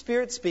 And then the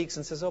Spirit speaks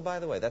and says, oh, by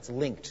the way, that's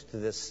linked to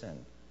this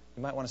sin.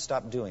 You might want to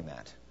stop doing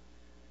that.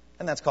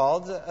 And that's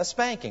called a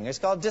spanking. It's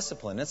called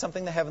discipline. It's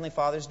something the Heavenly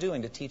Father's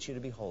doing to teach you to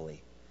be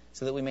holy.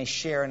 so that we may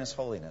share in His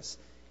holiness.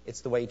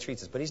 It's the way He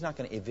treats us. But He's not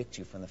going to evict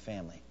you from the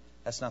family.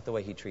 That's not the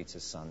way He treats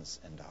His sons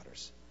and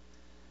daughters.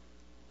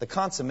 The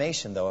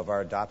consummation, though, of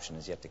our adoption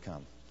is yet to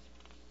come.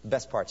 The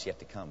best part's yet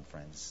to come,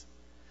 friends.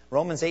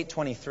 Romans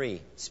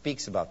 8:23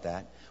 speaks about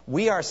that.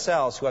 We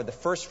ourselves, who are the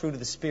first fruit of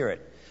the Spirit,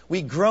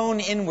 we groan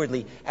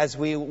inwardly as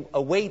we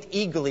await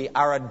eagerly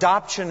our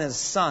adoption as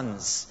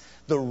sons,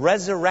 the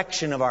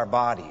resurrection of our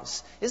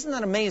bodies. Isn't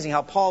that amazing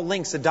how Paul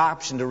links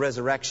adoption to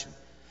resurrection?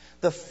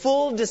 The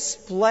full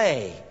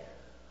display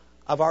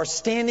of our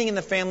standing in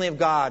the family of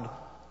God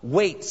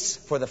waits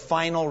for the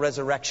final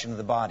resurrection of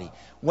the body.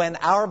 When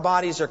our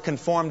bodies are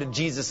conformed to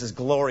Jesus'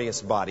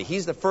 glorious body,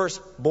 He's the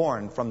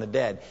firstborn from the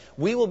dead,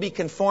 we will be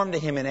conformed to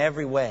Him in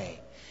every way.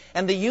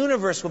 And the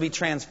universe will be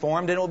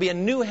transformed, and it will be a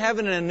new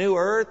heaven and a new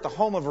earth, the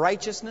home of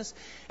righteousness.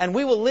 And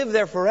we will live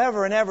there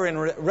forever and ever in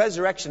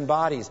resurrection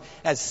bodies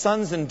as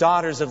sons and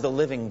daughters of the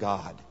living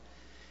God.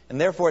 And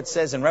therefore it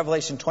says in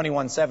Revelation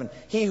 21:7,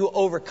 He who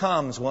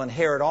overcomes will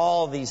inherit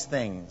all these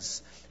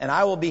things, and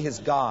I will be his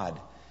God,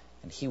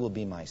 and he will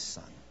be my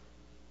son.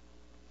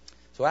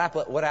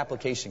 So what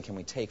application can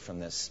we take from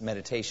this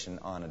meditation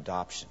on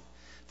adoption?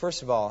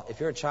 First of all, if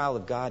you're a child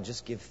of God,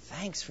 just give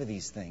thanks for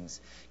these things.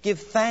 Give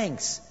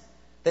thanks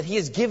that He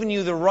has given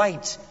you the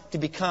right to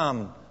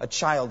become a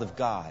child of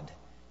God.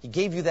 He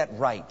gave you that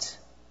right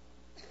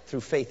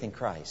through faith in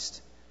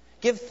Christ.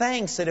 Give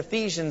thanks that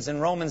Ephesians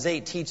and Romans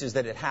 8 teaches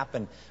that it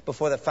happened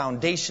before the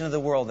foundation of the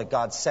world, that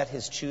God set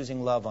His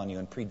choosing love on you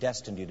and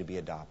predestined you to be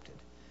adopted.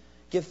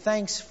 Give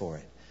thanks for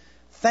it.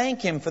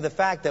 Thank Him for the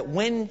fact that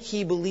when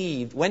you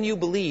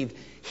believed,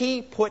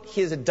 He put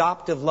His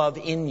adoptive love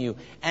in you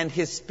and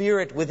His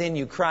Spirit within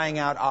you, crying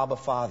out, Abba,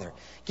 Father.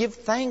 Give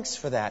thanks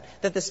for that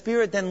the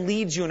Spirit then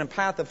leads you in a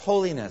path of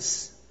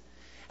holiness.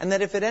 And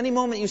that if at any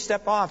moment you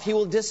step off, He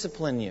will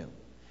discipline you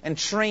and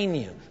train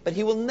you. But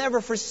He will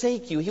never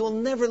forsake you. He will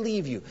never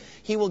leave you.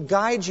 He will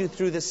guide you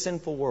through this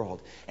sinful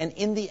world. And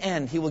in the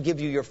end, He will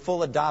give you your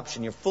full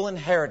adoption, your full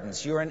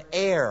inheritance. You're an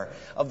heir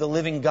of the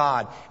living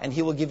God. And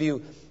He will give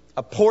you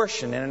a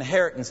portion, an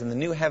inheritance in the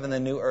new heaven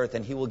and the new earth,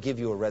 and He will give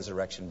you a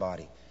resurrection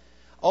body.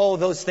 Oh,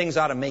 those things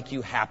ought to make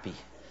you happy.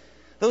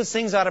 Those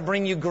things ought to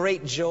bring you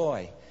great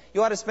joy.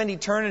 You ought to spend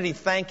eternity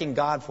thanking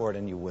God for it,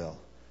 and you will.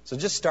 So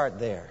just start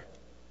there.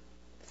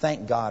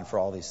 Thank God for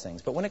all these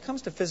things. But when it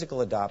comes to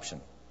physical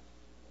adoption,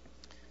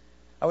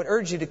 I would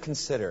urge you to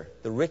consider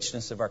the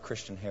richness of our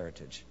Christian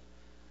heritage.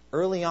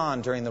 Early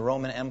on during the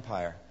Roman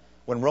Empire,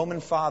 when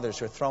Roman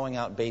fathers were throwing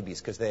out babies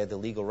because they had the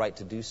legal right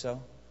to do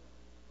so,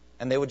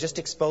 and they would just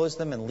expose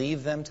them and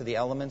leave them to the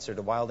elements or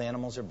to wild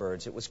animals or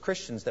birds, it was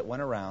Christians that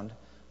went around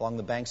along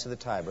the banks of the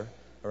Tiber,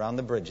 around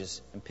the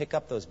bridges, and pick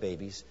up those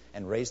babies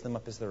and raise them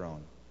up as their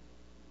own.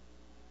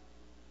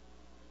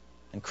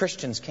 And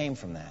Christians came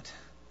from that.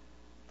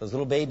 Those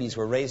little babies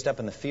were raised up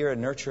in the fear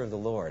and nurture of the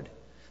Lord.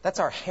 That's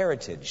our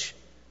heritage.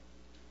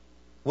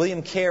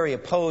 William Carey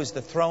opposed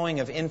the throwing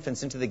of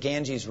infants into the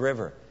Ganges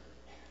River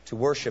to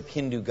worship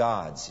Hindu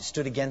gods. He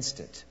stood against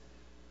it.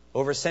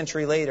 Over a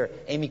century later,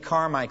 Amy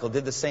Carmichael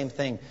did the same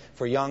thing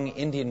for young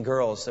Indian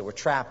girls that were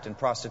trapped in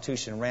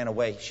prostitution and ran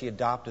away. She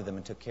adopted them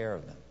and took care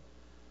of them.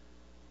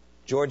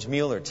 George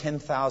Mueller,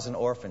 10,000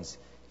 orphans,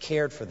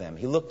 cared for them.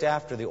 He looked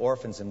after the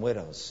orphans and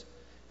widows.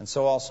 And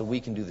so also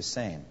we can do the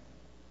same.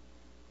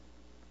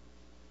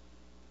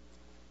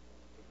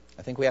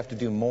 I think we have to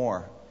do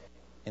more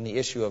in the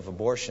issue of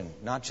abortion,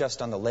 not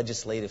just on the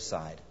legislative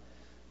side,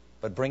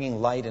 but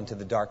bringing light into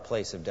the dark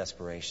place of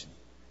desperation.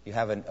 You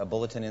have a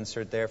bulletin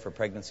insert there for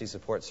pregnancy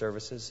support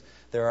services.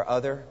 There are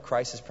other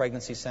crisis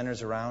pregnancy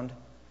centers around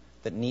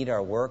that need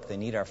our work. They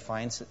need our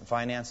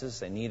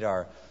finances. They need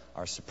our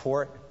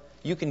support.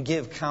 You can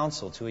give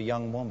counsel to a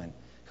young woman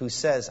who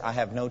says, I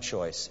have no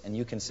choice. And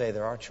you can say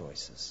there are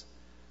choices.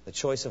 The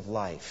choice of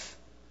life.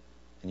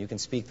 And you can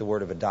speak the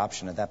word of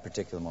adoption at that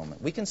particular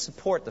moment. We can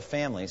support the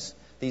families,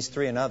 these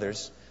three and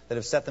others, that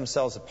have set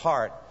themselves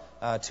apart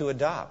to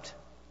adopt.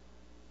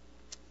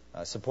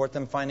 Support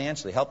them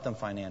financially. Help them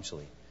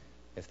financially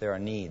if there are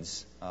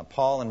needs.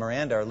 Paul and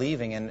Miranda are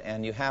leaving,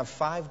 and you have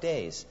 5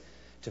 days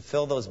to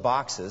fill those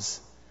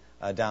boxes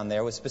down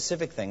there with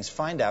specific things.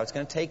 Find out. It's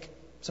going to take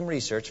some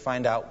research.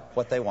 Find out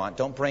what they want.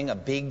 Don't bring a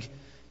big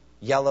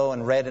yellow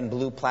and red and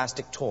blue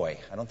plastic toy.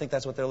 I don't think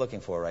that's what they're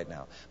looking for right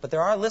now. But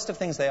there are a list of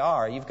things they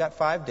are. You've got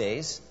 5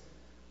 days.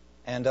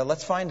 And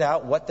let's find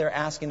out what they're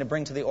asking to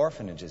bring to the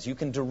orphanages. You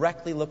can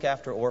directly look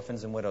after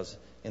orphans and widows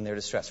in their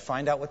distress.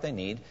 Find out what they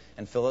need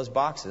and fill those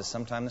boxes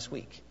sometime this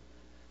week.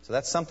 So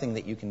that's something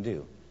that you can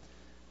do.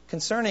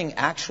 Concerning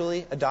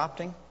actually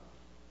adopting,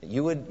 that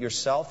you would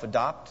yourself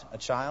adopt a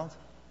child.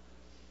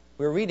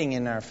 We were reading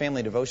in our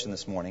family devotion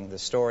this morning the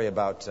story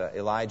about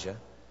Elijah.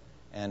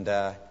 And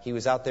he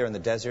was out there in the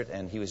desert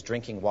and he was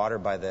drinking water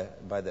by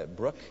the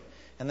brook.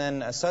 And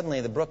then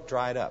suddenly the brook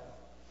dried up.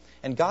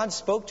 And God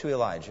spoke to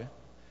Elijah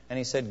and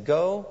He said,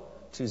 go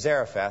to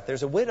Zarephath.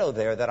 There's a widow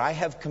there that I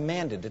have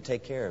commanded to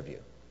take care of you.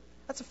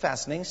 That's a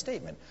fascinating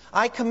statement.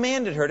 I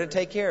commanded her to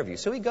take care of you.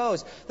 So he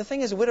goes. The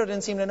thing is, the widow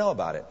didn't seem to know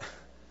about it.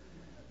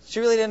 She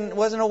really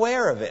wasn't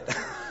aware of it.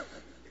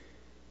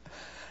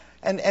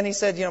 And he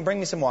said, bring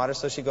me some water.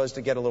 So she goes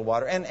to get a little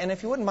water. And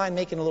if you wouldn't mind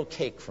making a little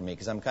cake for me,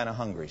 because I'm kind of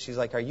hungry. She's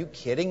like, are you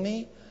kidding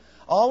me?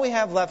 All we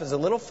have left is a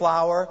little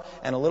flour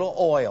and a little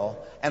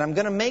oil. And I'm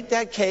going to make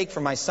that cake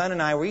for my son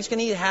and I. We're each going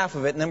to eat half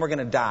of it, and then we're going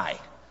to die.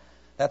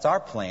 That's our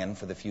plan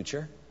for the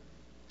future.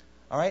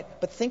 All right?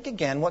 But think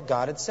again what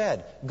God had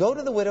said. Go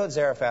to the widow at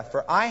Zarephath,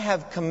 for I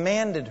have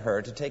commanded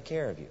her to take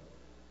care of you.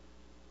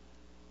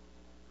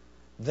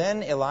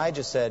 Then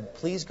Elijah said,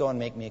 please go and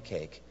make me a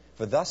cake.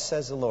 For thus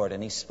says the Lord.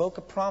 And he spoke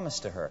a promise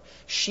to her.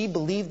 She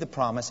believed the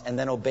promise and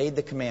then obeyed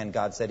the command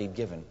God said he'd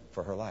given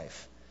for her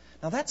life.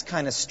 Now that's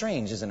kind of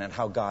strange, isn't it,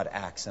 how God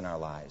acts in our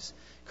lives?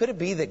 Could it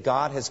be that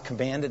God has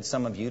commanded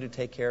some of you to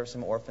take care of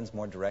some orphans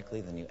more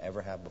directly than you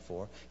ever have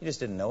before? You just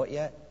didn't know it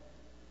yet?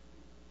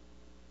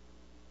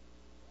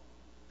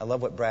 I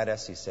love what Brad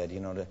Essie said,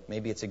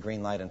 maybe it's a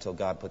green light until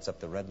God puts up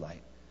the red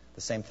light.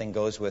 The same thing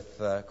goes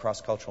with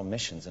cross-cultural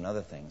missions and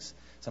other things.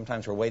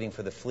 Sometimes we're waiting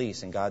for the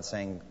fleece, and God's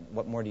saying,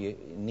 what more do you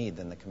need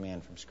than the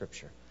command from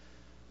Scripture?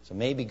 So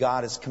maybe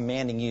God is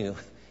commanding you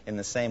in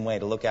the same way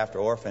to look after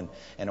orphan,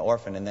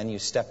 and then you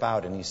step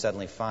out and you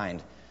suddenly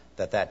find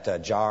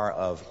that jar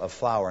of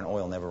flour and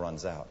oil never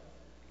runs out.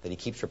 That He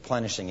keeps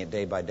replenishing it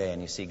day by day,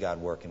 and you see God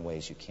work in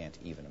ways you can't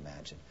even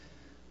imagine.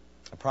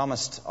 I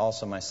promised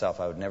also myself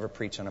I would never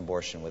preach on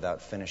abortion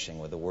without finishing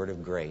with a word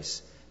of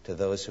grace to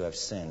those who have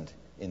sinned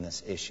in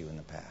this issue in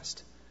the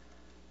past.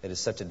 It is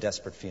such a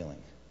desperate feeling.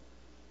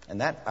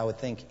 And that, I would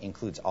think,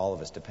 includes all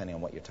of us, depending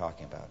on what you're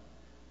talking about.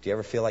 Do you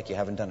ever feel like you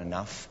haven't done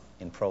enough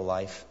in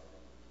pro-life?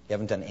 You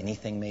haven't done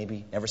anything,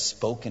 maybe? Never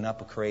spoken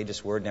up a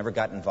courageous word? Never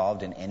got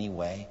involved in any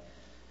way?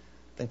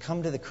 Then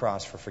come to the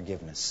cross for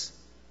forgiveness.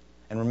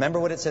 And remember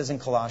what it says in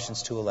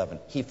Colossians 2:11.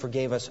 He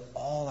forgave us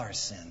all our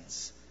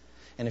sins.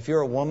 And if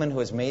you're a woman who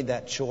has made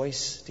that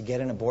choice to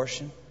get an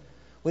abortion,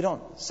 we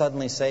don't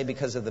suddenly say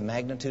because of the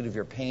magnitude of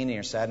your pain and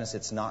your sadness,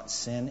 it's not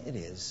sin. It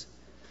is.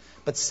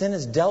 But sin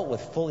is dealt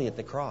with fully at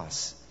the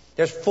cross.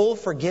 There's full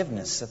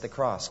forgiveness at the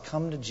cross.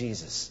 Come to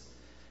Jesus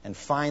and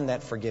find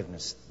that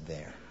forgiveness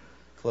there.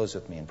 Close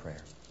with me in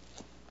prayer.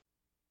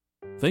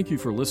 Thank you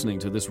for listening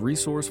to this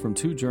resource from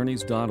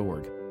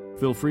twojourneys.org.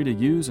 Feel free to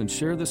use and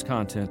share this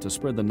content to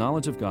spread the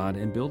knowledge of God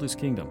and build His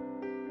kingdom.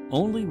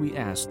 Only we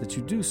ask that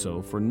you do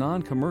so for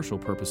non-commercial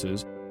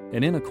purposes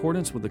and in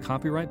accordance with the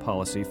copyright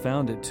policy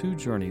found at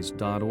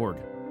twojourneys.org.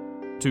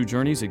 Two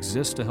Journeys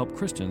exists to help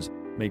Christians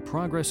make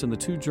progress in the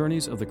two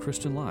journeys of the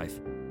Christian life,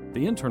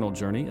 the internal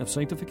journey of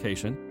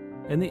sanctification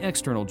and the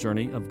external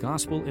journey of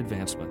gospel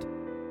advancement.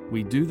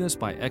 We do this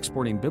by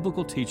exporting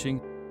biblical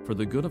teaching for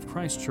the good of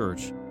Christ's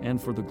church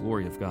and for the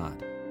glory of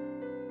God.